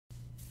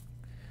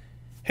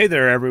Hey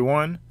there,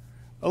 everyone.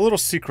 A little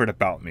secret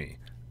about me.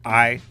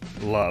 I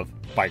love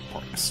bike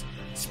parks,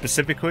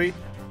 specifically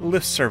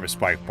lift service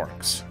bike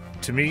parks.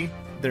 To me,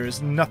 there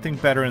is nothing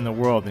better in the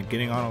world than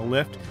getting on a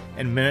lift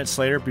and minutes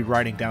later be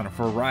riding down a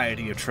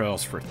variety of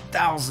trails for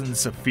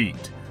thousands of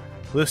feet.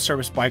 Lift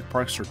service bike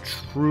parks are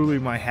truly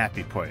my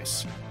happy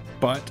place,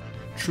 but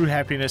true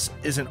happiness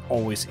isn't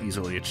always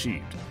easily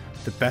achieved.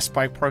 The best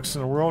bike parks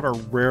in the world are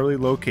rarely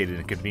located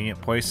in convenient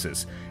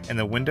places, and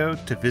the window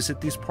to visit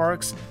these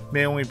parks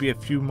may only be a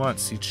few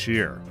months each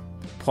year.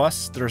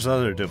 Plus, there's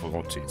other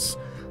difficulties,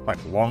 like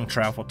long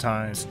travel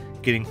times,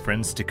 getting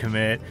friends to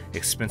commit,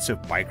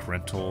 expensive bike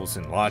rentals,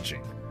 and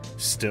lodging.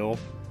 Still,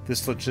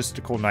 this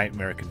logistical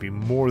nightmare can be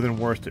more than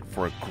worth it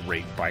for a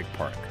great bike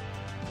park,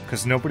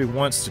 because nobody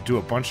wants to do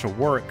a bunch of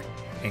work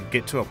and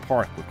get to a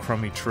park with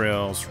crummy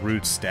trails,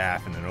 rude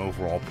staff, and an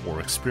overall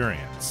poor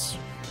experience.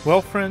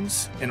 Well,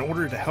 friends, in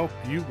order to help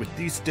you with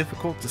these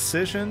difficult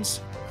decisions,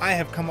 I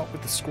have come up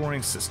with a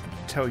scoring system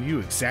to tell you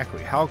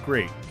exactly how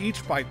great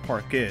each bike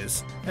park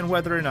is and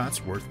whether or not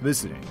it's worth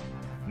visiting.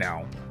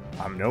 Now,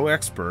 I'm no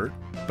expert,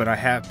 but I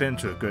have been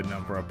to a good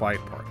number of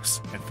bike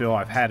parks and feel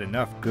I've had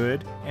enough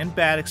good and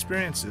bad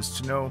experiences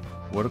to know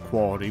what a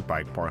quality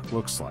bike park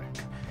looks like,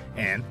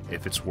 and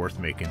if it's worth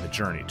making the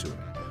journey to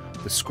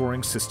it. The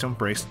scoring system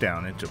breaks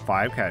down into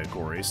 5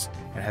 categories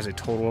and has a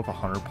total of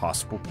 100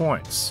 possible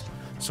points.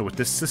 So with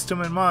this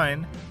system in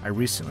mind, I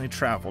recently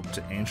traveled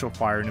to Angel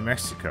Fire, New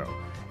Mexico,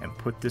 and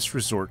put this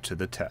resort to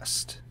the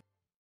test.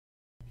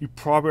 You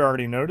probably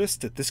already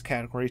noticed that this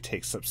category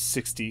takes up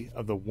 60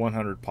 of the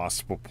 100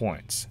 possible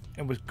points,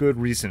 and with good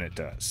reason it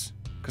does.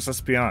 Because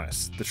let's be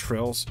honest, the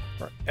trails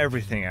are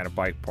everything at a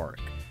bike park.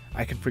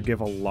 I can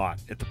forgive a lot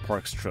if the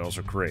park's trails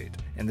are great,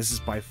 and this is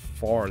by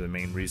far the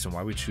main reason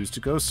why we choose to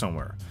go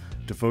somewhere.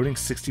 Devoting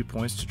 60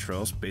 points to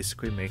trails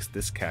basically makes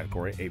this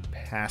category a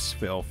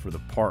pass-fail for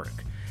the park,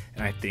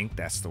 and I think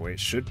that's the way it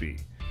should be.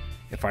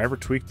 If I ever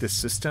tweaked this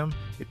system,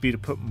 it'd be to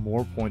put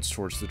more points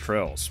towards the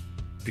trails,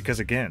 because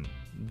again,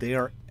 they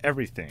are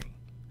everything.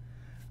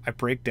 I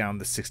break down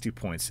the 60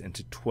 points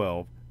into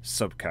 12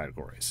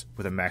 subcategories,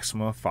 with a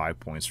maximum of 5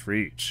 points for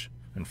each.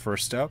 And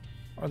first up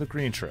are the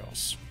green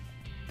trails.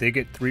 They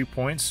get 3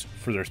 points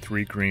for their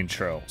 3 green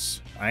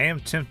trails. I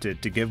am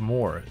tempted to give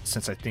more,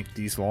 since I think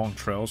these long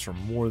trails are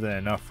more than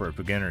enough for a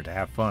beginner to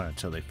have fun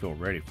until they feel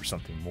ready for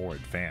something more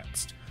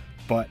advanced.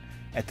 But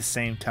at the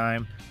same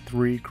time,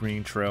 3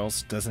 green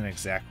trails doesn't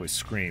exactly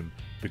scream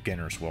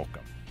beginner's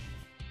welcome.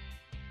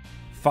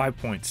 5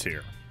 points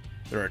here.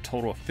 There are a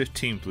total of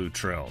 15 blue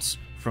trails.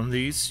 From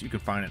these, you can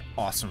find an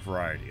awesome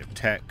variety of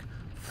tech,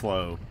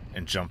 flow,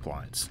 and jump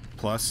lines.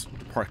 Plus,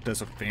 the park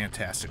does a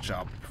fantastic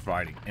job of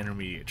providing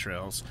intermediate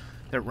trails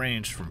that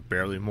range from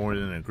barely more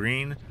than a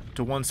green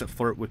to ones that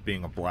flirt with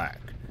being a black.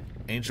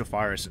 Angel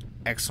Fire is an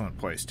excellent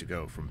place to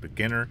go from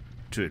beginner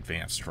to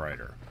advanced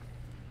rider.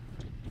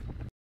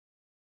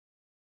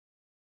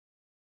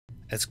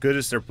 As good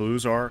as their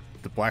blues are,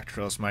 the black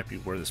trails might be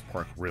where this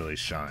park really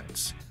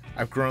shines.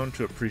 I've grown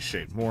to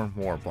appreciate more and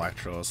more black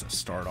trails that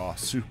start off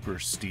super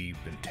steep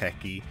and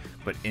techy,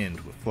 but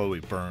end with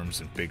flowy berms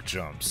and big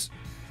jumps.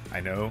 I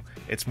know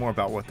it's more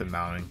about what the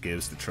mountain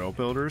gives the trail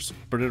builders,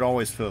 but it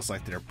always feels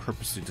like they're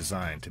purposely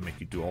designed to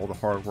make you do all the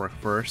hard work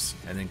first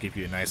and then give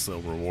you a nice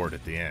little reward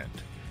at the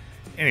end.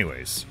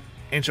 Anyways,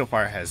 Angel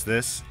Fire has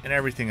this and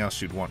everything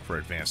else you'd want for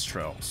advanced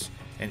trails,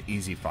 an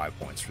easy 5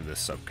 points for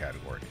this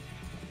subcategory.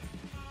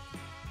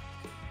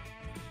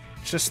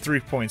 Just 3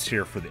 points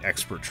here for the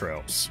expert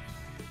trails.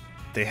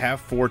 They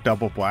have 4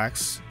 double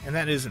blacks, and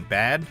that isn't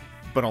bad,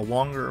 but a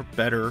longer,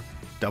 better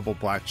double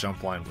black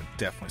jump line would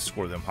definitely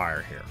score them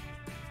higher here.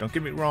 Don't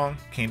get me wrong,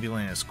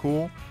 Candyland is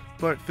cool,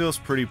 but it feels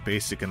pretty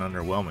basic and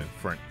underwhelming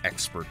for an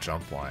expert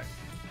jump line.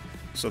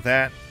 So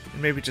that,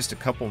 and maybe just a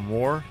couple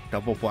more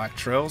double black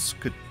trails,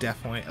 could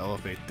definitely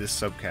elevate this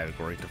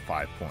subcategory to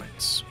 5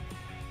 points.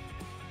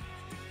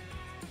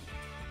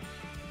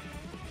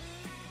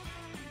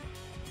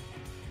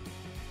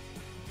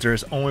 There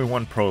is only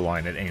one pro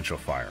line at Angel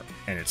Fire,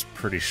 and it's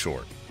pretty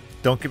short.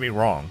 Don't get me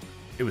wrong,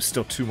 it was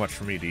still too much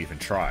for me to even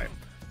try.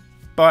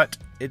 But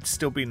it'd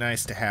still be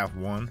nice to have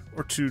 1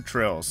 or 2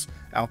 trails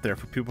out there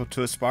for people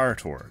to aspire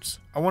towards.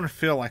 I want to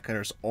feel like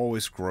there's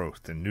always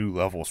growth and new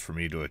levels for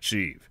me to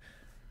achieve,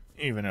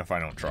 even if I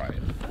don't try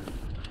it.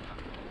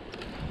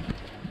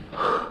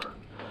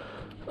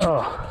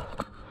 Oh,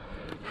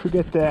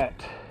 forget that.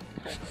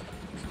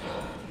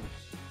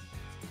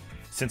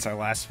 Since I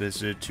last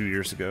visited 2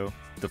 years ago,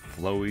 the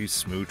flowy,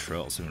 smooth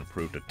trails have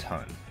improved a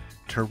ton.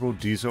 Turbo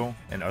Diesel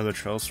and other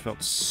trails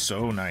felt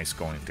so nice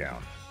going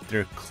down.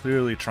 They're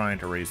clearly trying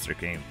to raise their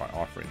game by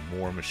offering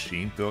more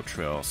machine-built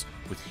trails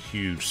with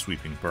huge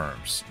sweeping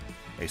berms.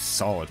 A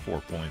solid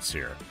 4 points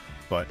here,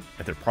 but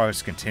if their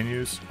progress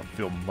continues, I'll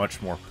feel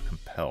much more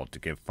compelled to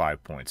give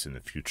 5 points in the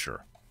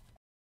future.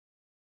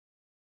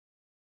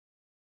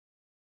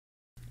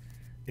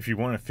 If you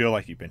want to feel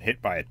like you've been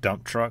hit by a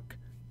dump truck,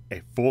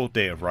 a full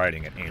day of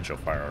riding at Angel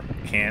Fire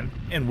can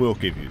and will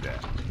give you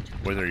that.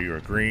 Whether you're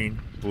a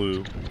green,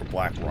 blue, or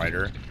black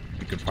rider,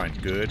 you can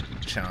find good,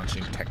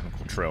 challenging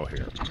technical trail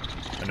here.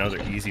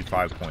 another easy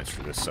 5 points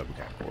for this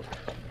subcategory.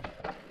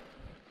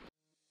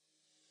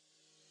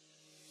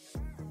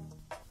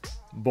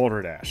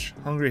 Boulder Dash,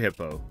 Hungry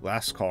Hippo,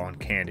 Last Call, and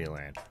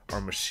Candyland are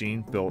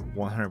machine-built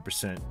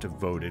 100%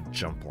 devoted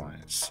jump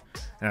lines.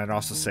 And I'd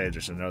also say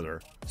there's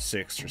another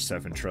 6 or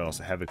 7 trails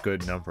that have a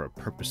good number of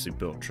purposely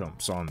built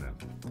jumps on them.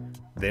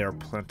 They are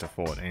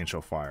plentiful at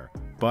Angel Fire,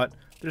 but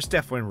there's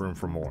definitely room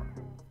for more.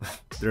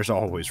 There's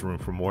always room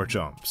for more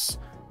jumps.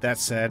 That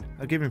said,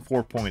 I'll give him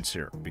 4 points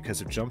here, because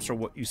if jumps are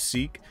what you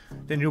seek,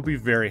 then you'll be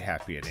very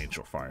happy at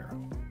Angel Fire.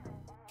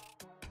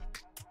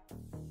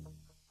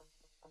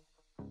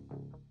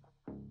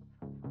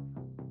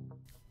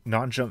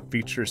 Non-jump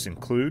features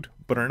include,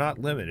 but are not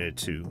limited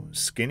to,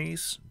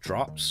 skinnies,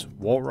 drops,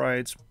 wall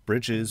rides,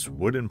 bridges,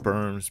 wooden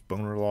berms,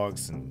 boner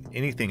logs, and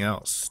anything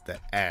else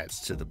that adds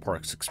to the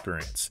park's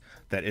experience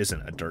that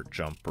isn't a dirt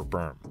jump or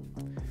berm.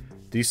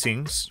 These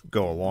things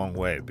go a long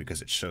way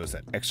because it shows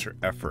that extra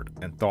effort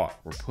and thought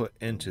were put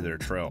into their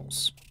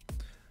trails.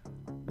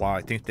 While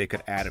I think they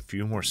could add a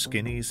few more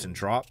skinnies and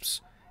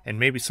drops, and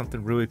maybe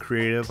something really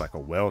creative like a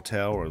whale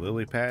tail or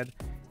lily pad,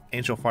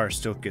 Angel Fire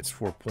still gets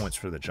 4 points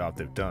for the job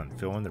they've done,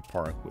 filling their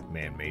park with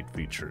man-made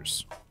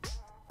features.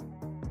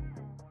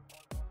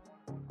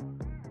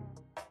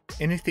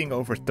 Anything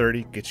over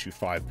 30 gets you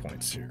 5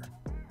 points here,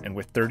 and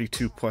with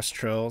 32 plus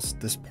trails,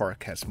 this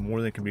park has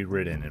more than can be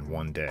ridden in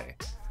one day.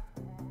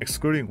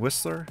 Excluding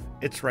Whistler,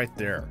 it's right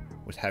there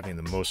with having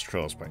the most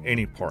trails by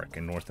any park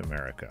in North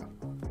America.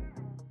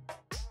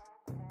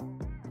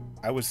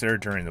 I was there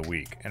during the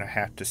week, and I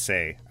have to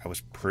say I was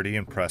pretty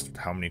impressed with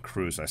how many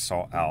crews I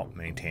saw out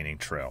maintaining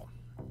trail.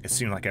 It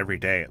seemed like every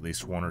day at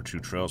least 1 or 2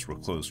 trails were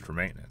closed for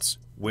maintenance,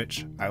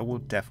 which I will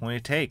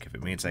definitely take if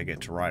it means I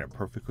get to ride a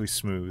perfectly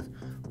smooth,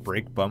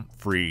 brake bump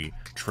free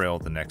trail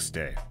the next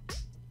day.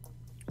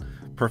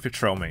 Perfect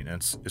trail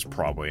maintenance is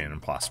probably an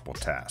impossible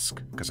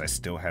task, because I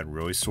still had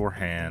really sore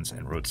hands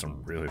and rode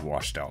some really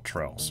washed out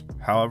trails.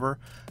 However,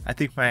 I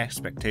think my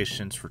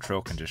expectations for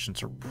trail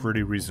conditions are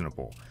pretty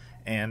reasonable,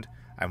 and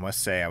I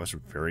must say I was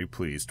very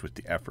pleased with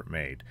the effort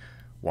made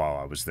while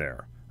I was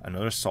there.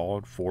 Another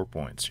solid 4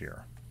 points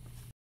here.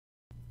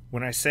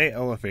 When I say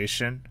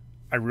elevation,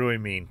 I really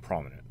mean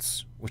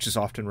prominence, which is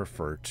often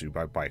referred to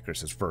by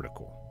bikers as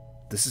vertical.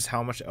 This is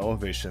how much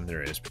elevation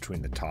there is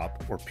between the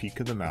top or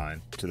peak of the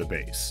mountain to the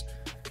base.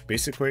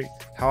 Basically,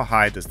 how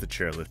high does the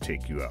chairlift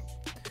take you up?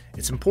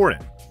 It's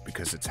important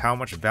because it's how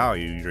much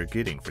value you're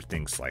getting for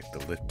things like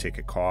the lift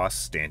ticket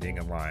costs, standing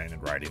in line,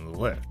 and riding the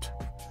lift.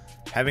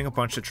 Having a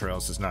bunch of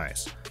trails is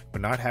nice,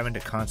 but not having to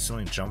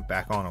constantly jump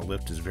back on a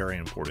lift is very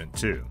important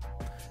too.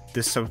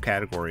 This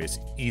subcategory is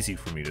easy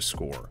for me to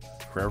score.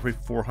 For every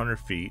 400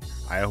 feet,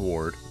 I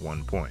award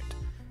 1 point.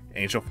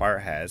 Angel Fire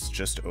has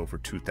just over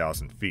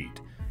 2,000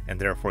 feet, and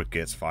therefore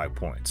gets 5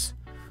 points.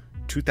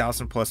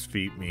 2,000 plus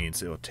feet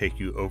means it will take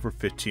you over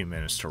 15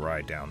 minutes to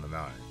ride down the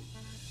mountain.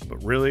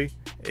 But really,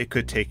 it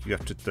could take you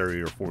up to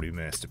 30 or 40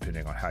 minutes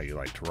depending on how you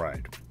like to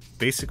ride.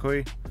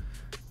 Basically,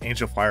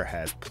 Angel Fire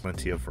has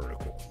plenty of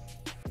vertical.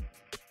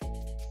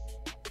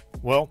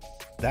 Well,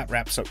 that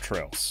wraps up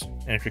trails,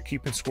 and if you're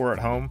keeping score at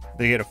home,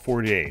 they get a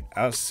 48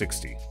 out of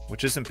 60,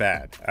 which isn't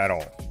bad at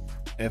all.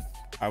 If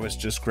I was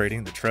just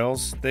grading the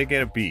trails, they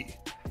get a B.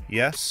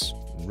 Yes,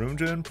 room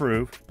to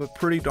improve, but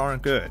pretty darn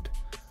good.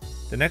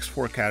 The next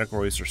 4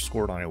 categories are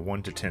scored on a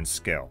 1 to 10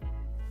 scale,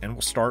 and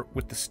we'll start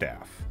with the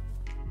staff.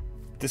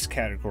 This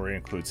category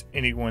includes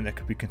anyone that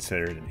could be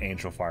considered an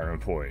Angel Fire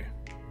employee,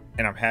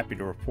 and I'm happy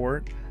to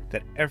report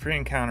that every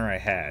encounter I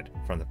had,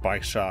 from the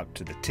bike shop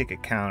to the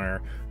ticket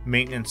counter,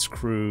 maintenance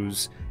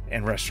crews,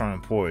 and restaurant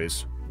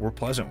employees, were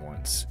pleasant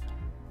ones.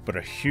 But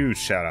a huge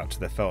shout out to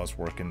the fellas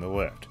working the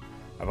lift.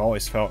 I've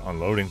always felt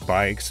unloading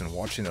bikes and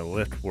watching the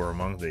lift were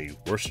among the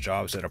worst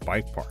jobs at a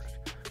bike park,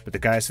 but the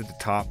guys at the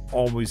top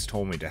always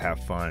told me to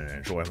have fun and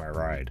enjoy my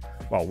ride,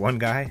 while one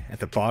guy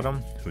at the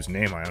bottom, whose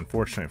name I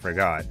unfortunately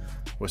forgot,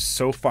 was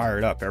so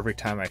fired up every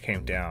time I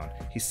came down,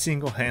 he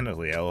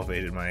single-handedly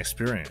elevated my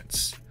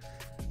experience.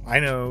 I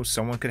know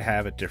someone could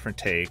have a different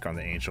take on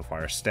the Angel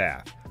Fire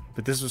staff,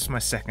 but this was my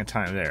second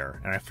time there,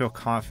 and I feel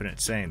confident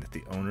saying that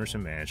the owners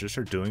and managers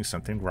are doing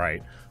something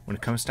right when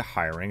it comes to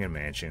hiring and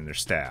managing their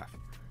staff.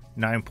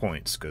 9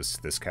 points goes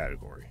to this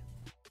category.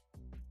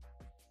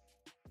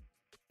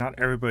 Not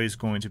everybody's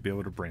going to be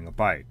able to bring a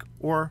bike,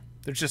 or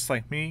they're just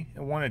like me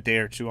and want a day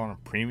or two on a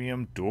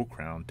premium dual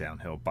crown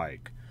downhill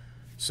bike.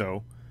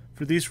 So,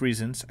 for these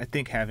reasons, I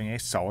think having a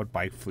solid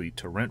bike fleet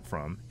to rent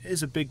from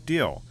is a big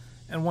deal.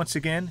 And once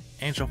again,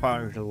 Angel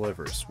Fire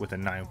delivers with a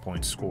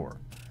 9-point score.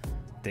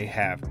 They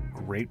have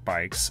great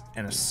bikes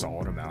and a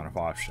solid amount of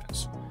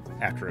options.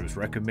 After it was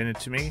recommended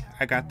to me,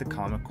 I got the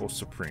Comical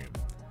Supreme.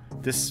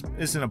 This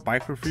isn't a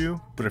bike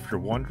review, but if you're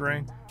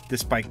wondering,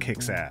 this bike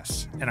kicks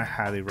ass, and I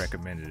highly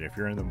recommend it if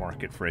you're in the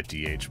market for a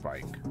DH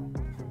bike.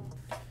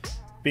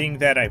 Being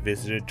that I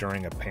visited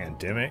during a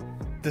pandemic,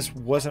 this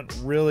wasn't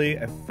really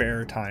a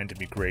fair time to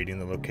be grading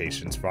the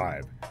location's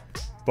vibe.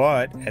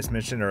 But, as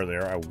mentioned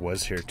earlier, I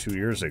was here 2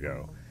 years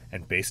ago,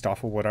 And based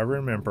off of what I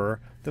remember,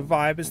 the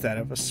vibe is that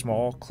of a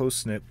small,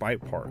 close-knit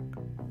bike park.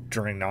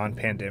 During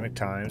non-pandemic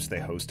times, they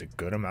host a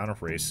good amount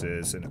of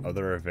races and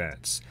other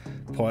events.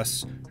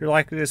 Plus, you're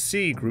likely to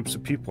see groups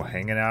of people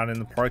hanging out in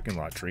the parking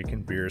lot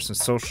drinking beers and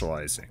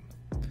socializing.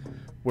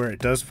 Where it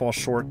does fall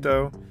short,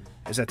 though,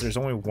 is that there's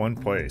only one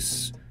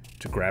place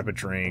to grab a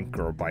drink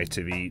or a bite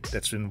to eat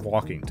that's in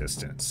walking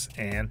distance,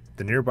 and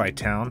the nearby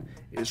town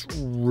is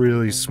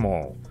really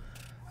small.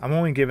 I'm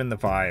only giving the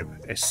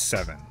vibe a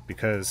 7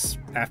 because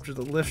after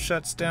the lift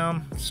shuts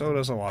down, so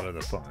does a lot of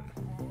the fun.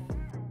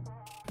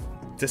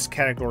 This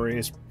category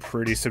is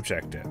pretty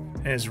subjective,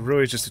 and is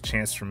really just a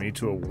chance for me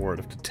to award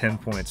up to 10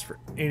 points for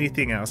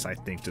anything else I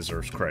think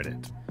deserves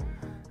credit.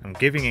 I'm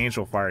giving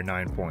Angelfire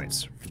 9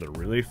 points for the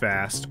really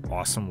fast,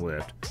 awesome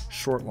lift,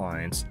 short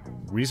lines,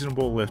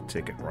 reasonable lift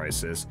ticket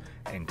prices,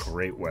 and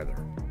great weather.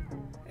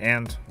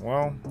 And,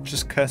 well,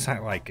 just 'cause I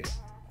like it.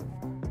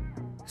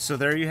 So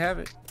there you have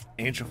it.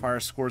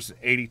 Angelfire scores an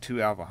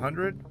 82 out of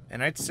 100,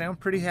 and I'd say I'm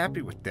pretty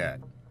happy with that.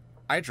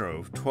 I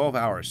drove 12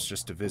 hours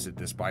just to visit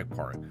this bike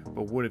park,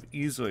 but would have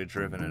easily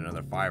driven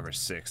another 5 or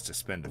 6 to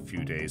spend a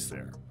few days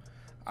there.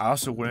 I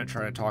also wouldn't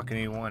try to talk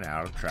anyone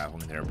out of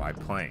traveling there by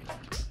plane.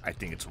 I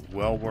think it's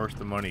well worth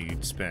the money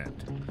you'd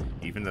spend,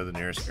 even though the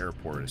nearest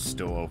airport is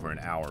still over an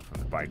hour from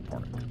the bike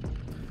park.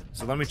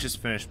 So let me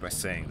just finish by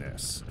saying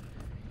this.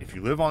 If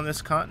you live on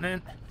this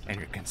continent and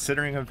you're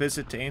considering a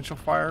visit to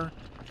Angelfire,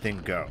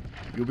 then go.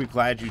 You'll be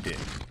glad you did.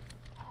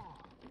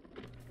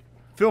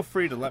 Feel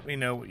free to let me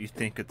know what you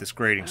think of this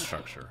grading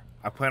structure.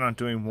 I plan on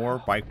doing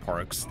more bike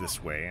parks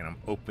this way, and I'm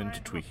open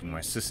to tweaking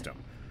my system.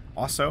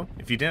 Also,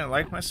 if you didn't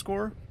like my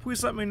score,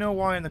 please let me know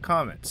why in the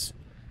comments.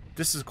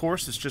 This, of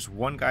course, is just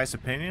one guy's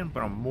opinion,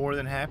 but I'm more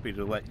than happy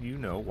to let you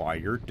know why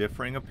your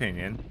differing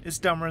opinion is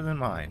dumber than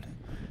mine.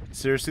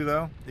 Seriously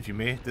though, if you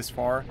made it this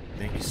far,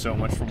 thank you so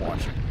much for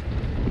watching.